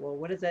thinking, okay, well,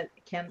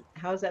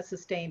 how is that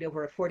sustained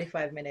over a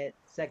 45-minute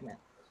segment?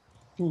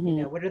 Mm-hmm.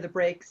 You know, what are the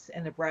breaks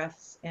and the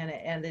breaths, and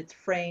it's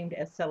framed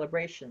as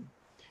celebration.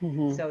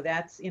 Mm-hmm. So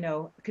that's,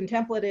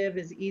 contemplative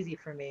is easy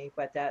for me,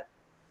 but that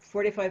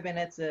 45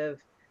 minutes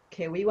of,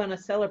 okay, we want to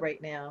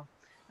celebrate now.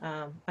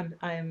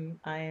 I'm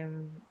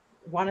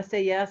want to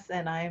say yes,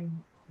 and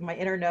my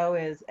inner no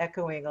is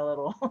echoing a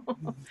little.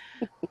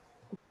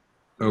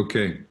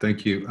 Okay,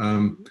 thank you.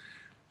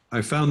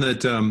 I found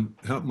that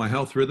my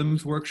health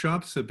rhythms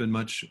workshops have been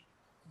much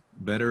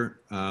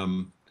better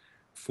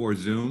for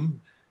Zoom.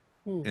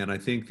 And I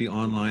think the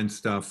online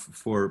stuff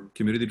for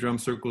community drum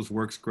circles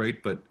works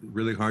great, but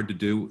really hard to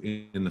do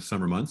in the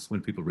summer months when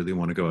people really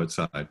want to go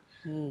outside.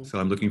 So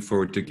I'm looking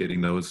forward to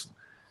getting those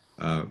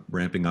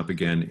ramping up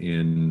again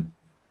in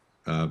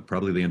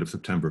probably the end of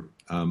September.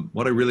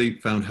 What I really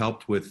found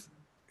helped with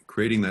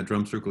creating that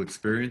drum circle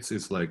experience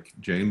is, like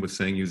Jane was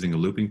saying, using a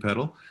looping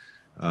pedal.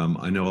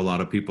 I know a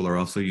lot of people are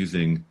also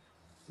using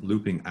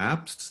looping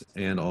apps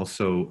and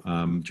also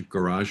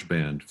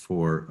GarageBand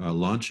for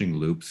launching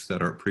loops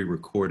that are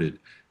pre-recorded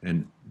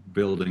and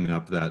building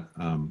up that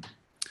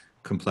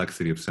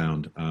complexity of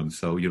sound.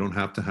 So you don't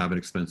have to have an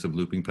expensive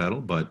looping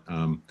pedal, but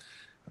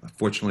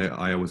fortunately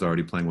I was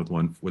already playing with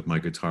one with my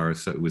guitar,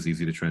 so it was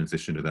easy to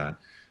transition to that.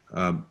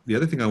 The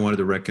other thing I wanted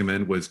to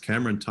recommend was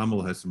Cameron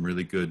Tummel has some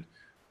really good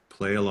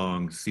play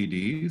along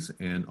CDs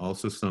and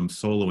also some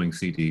soloing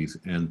CDs.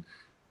 And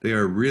they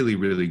are really,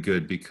 really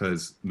good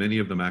because many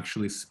of them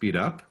actually speed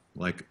up,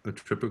 like a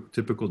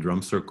typical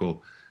drum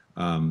circle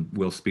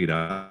will speed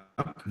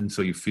up. And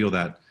so you feel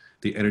that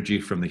the energy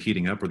from the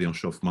heating up or the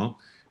enchauffement,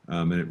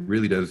 and it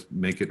really does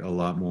make it a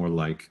lot more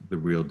like the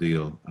real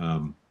deal.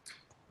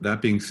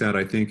 That being said,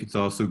 I think it's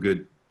also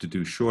good to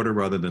do shorter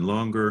rather than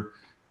longer.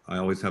 I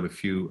always have a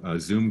few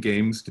Zoom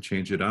games to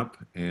change it up.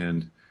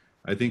 And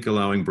I think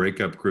allowing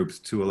breakup groups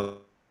to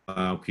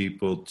allow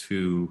people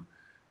to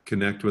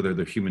connect with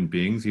other human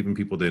beings, even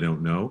people they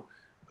don't know,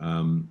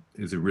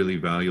 is a really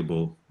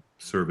valuable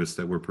service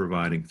that we're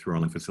providing through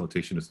online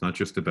facilitation. It's not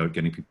just about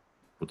getting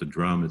people to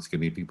drum, it's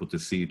getting people to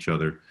see each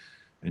other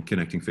and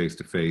connecting face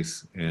to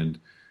face. And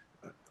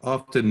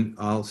often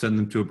I'll send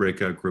them to a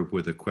breakout group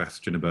with a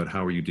question about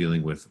how are you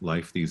dealing with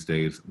life these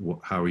days?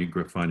 How are you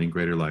finding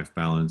greater life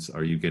balance?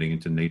 Are you getting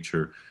into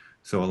nature?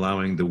 So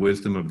allowing the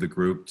wisdom of the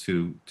group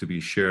to be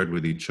shared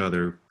with each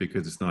other,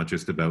 because it's not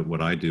just about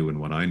what I do and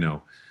what I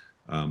know.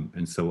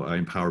 And so I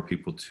empower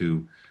people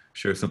to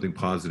share something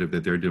positive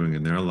that they're doing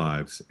in their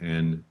lives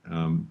and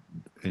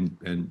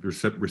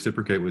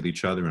reciprocate with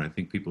each other. And I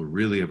think people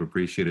really have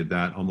appreciated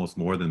that almost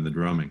more than the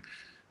drumming.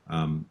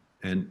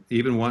 And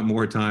even want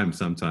more time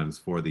sometimes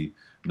for the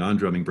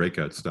non-drumming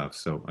breakout stuff.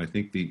 So I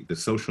think the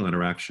social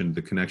interaction,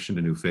 the connection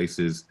to new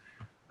faces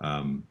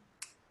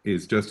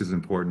is just as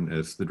important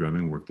as the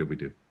drumming work that we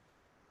do.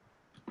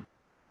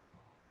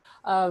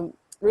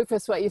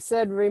 Rufus, what you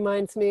said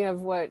reminds me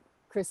of what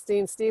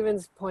Christine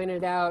Stevens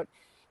pointed out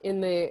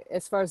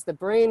as far as the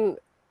brain,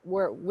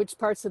 which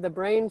parts of the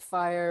brain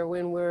fire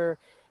when we're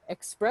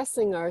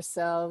expressing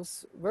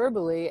ourselves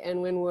verbally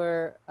and when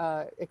we're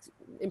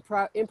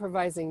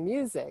improvising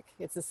music.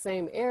 It's the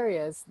same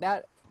areas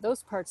that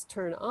those parts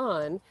turn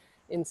on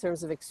in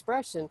terms of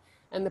expression,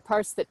 and the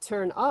parts that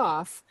turn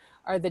off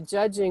are the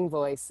judging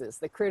voices,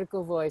 the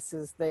critical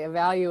voices, the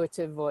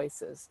evaluative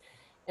voices.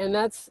 And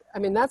that's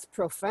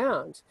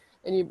profound.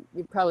 And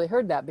you've probably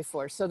heard that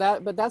before.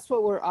 But that's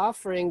what we're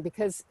offering,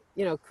 because,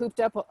 cooped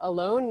up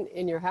alone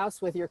in your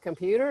house with your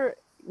computer,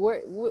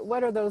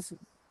 what are those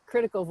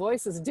critical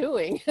voices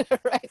doing,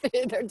 right?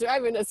 They're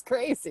driving us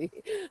crazy.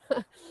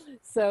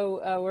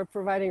 So we're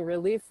providing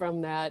relief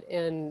from that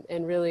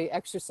and really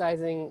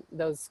exercising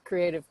those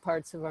creative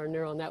parts of our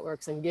neural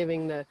networks and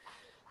giving the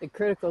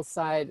critical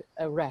side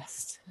a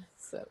rest.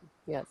 So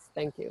yes,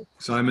 thank you.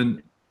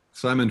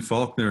 Simon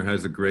Faulkner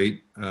has a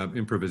great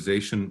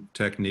improvisation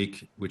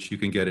technique, which you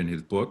can get in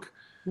his book,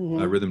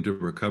 Rhythm to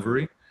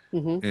Recovery.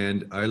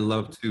 And I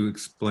love to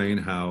explain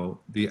how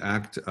the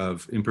act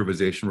of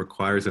improvisation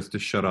requires us to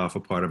shut off a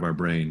part of our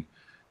brain.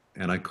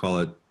 And I call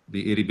it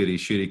the itty bitty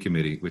shitty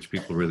committee, which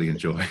people really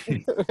enjoy.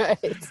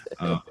 Right.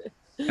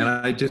 And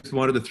I just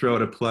wanted to throw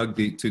out a plug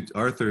to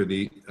Arthur,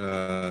 the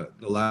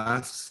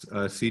last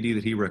CD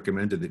that he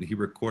recommended that he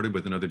recorded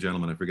with another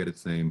gentleman, I forget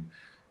its name.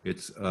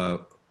 It's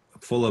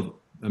full of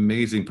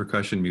amazing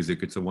percussion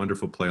music. It's a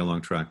wonderful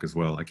play-along track as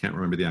well. I can't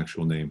remember the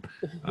actual name,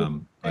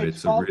 but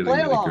it's a really,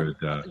 really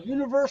good.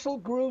 Universal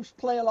Grooves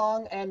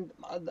Play-Along, and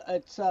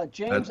it's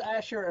James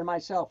Asher and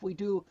myself. We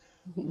do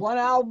one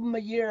album a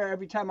year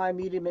every time I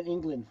meet him in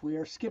England. We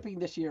are skipping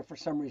this year for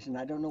some reason.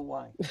 I don't know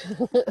why.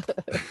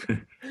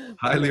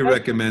 Highly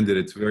recommended.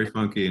 It's very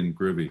funky and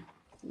groovy.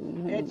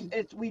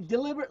 We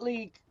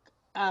deliberately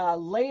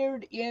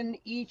layered in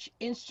each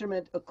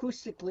instrument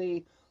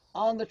acoustically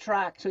on the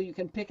track, so you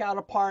can pick out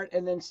a part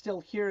and then still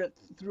hear it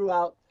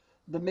throughout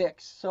the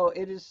mix. So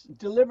it is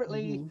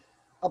deliberately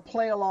a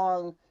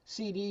play-along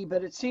CD,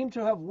 but it seemed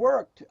to have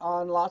worked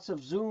on lots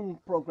of Zoom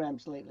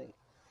programs lately.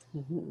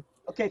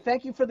 Okay,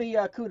 thank you for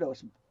the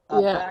kudos.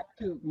 Back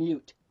to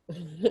mute.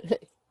 Yeah,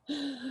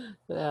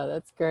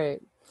 that's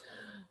great.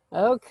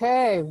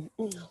 Okay,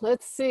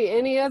 let's see.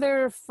 Any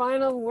other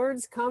final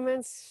words,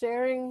 comments,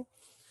 sharing,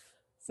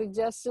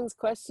 suggestions,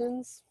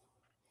 questions?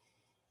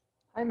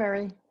 Hi,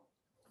 Mary.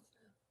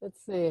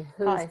 Let's see,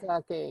 who's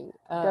talking?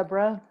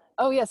 Deborah.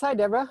 Oh, yes. Hi,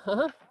 Deborah.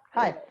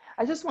 Hi.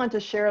 I just wanted to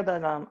share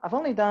that I've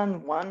only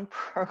done one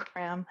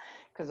program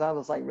because I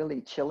was like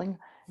really chilling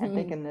and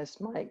thinking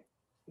this might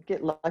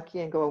get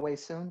lucky and go away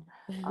soon,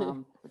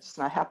 which is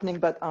not happening.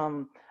 But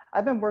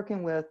I've been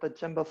working with the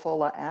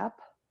Jimbofola app,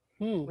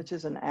 which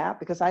is an app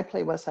because I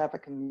play West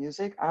African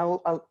music.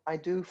 I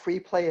do free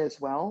play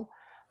as well,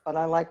 but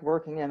I like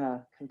working in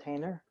a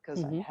container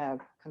because I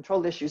have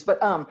control issues. But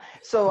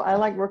so I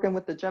like working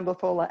with the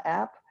Jimbofola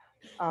app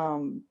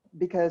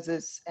because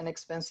it's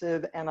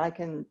inexpensive and I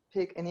can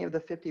pick any of the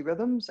 50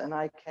 rhythms and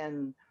I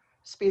can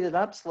speed it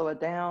up, slow it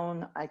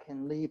down. I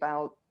can leave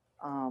out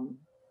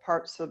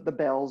parts of the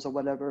bells or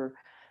whatever.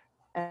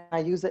 And I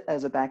use it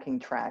as a backing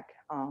track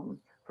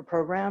for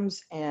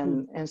programs.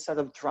 And instead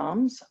of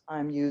drums,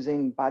 I'm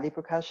using body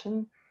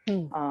percussion.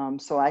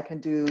 So I can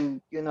do,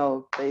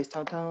 bass,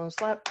 tone, tone,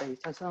 slap, bass,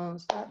 tone, tone,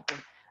 slap.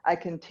 I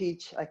can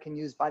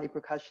use body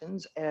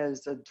percussions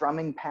as the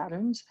drumming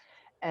patterns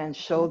and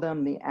show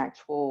them the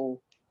actual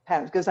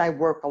patterns because I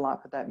work a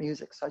lot with that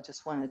music. So I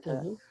just wanted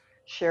to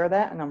share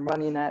that, and I'm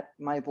running that,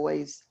 my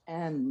voice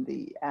and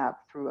the app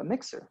through a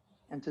mixer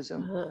into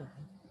Zoom.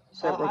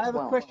 So it works I have a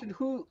well. question.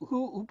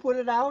 Who put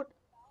it out?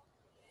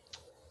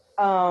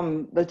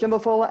 The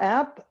Jimbofola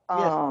app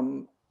Yes.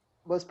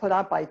 was put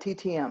out by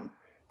TTM.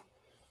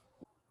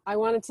 I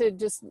wanted to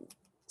just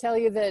tell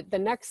you that the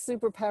next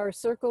Superpower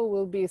Circle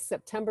will be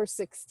September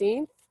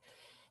 16th.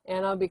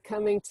 And I'll be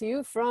coming to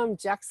you from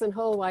Jackson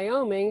Hole,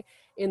 Wyoming,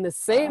 in the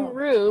same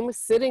room,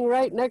 sitting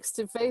right next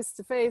to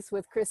face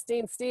with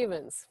Christine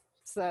Stevens.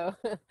 So,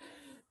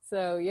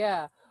 so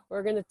yeah,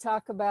 we're going to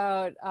talk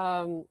about.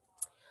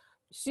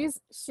 She's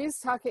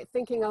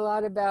thinking a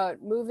lot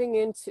about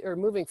moving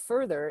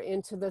further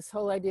into this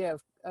whole idea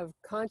of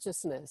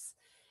consciousness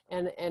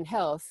and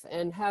health,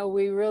 and how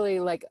we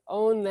really like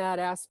own that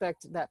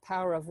aspect, that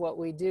power of what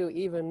we do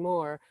even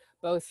more,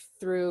 both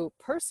through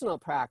personal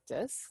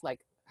practice, like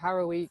how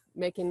are we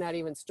making that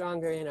even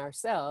stronger in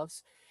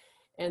ourselves,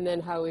 and then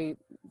how we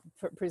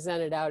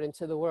present it out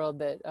into the world,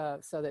 that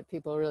so that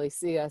people really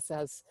see us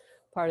as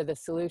part of the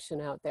solution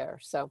out there.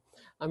 So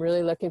I'm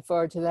really looking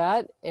forward to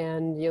that,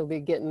 and you'll be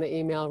getting the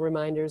email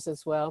reminders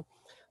as well.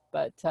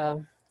 But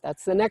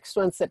that's the next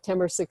one,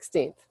 September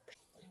 16th.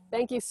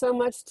 Thank you so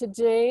much to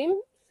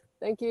Jane.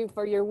 Thank you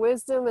for your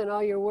wisdom and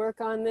all your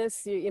work on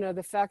this. You know,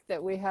 the fact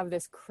that we have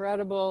this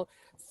credible,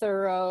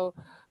 thorough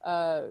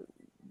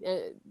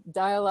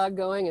dialogue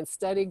going and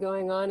study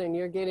going on, and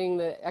you're getting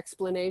the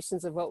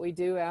explanations of what we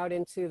do out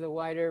into the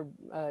wider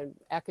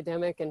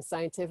academic and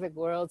scientific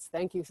worlds.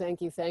 Thank you,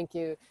 thank you, thank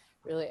you.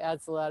 Really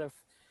adds a lot of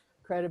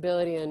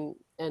credibility and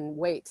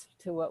weight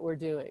to what we're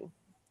doing.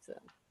 So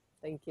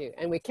thank you.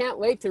 And we can't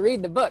wait to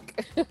read the book.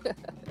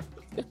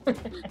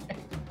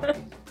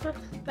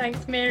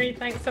 Thanks, Mary.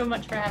 Thanks so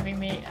much for having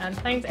me. And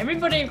thanks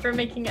everybody for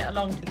making it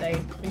along today.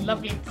 It's been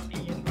lovely to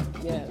see you.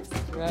 Yes,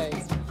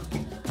 right.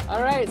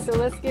 All right, so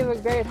let's give a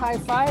great high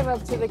five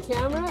up to the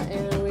camera,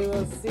 and we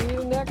will see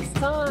you next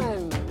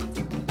time.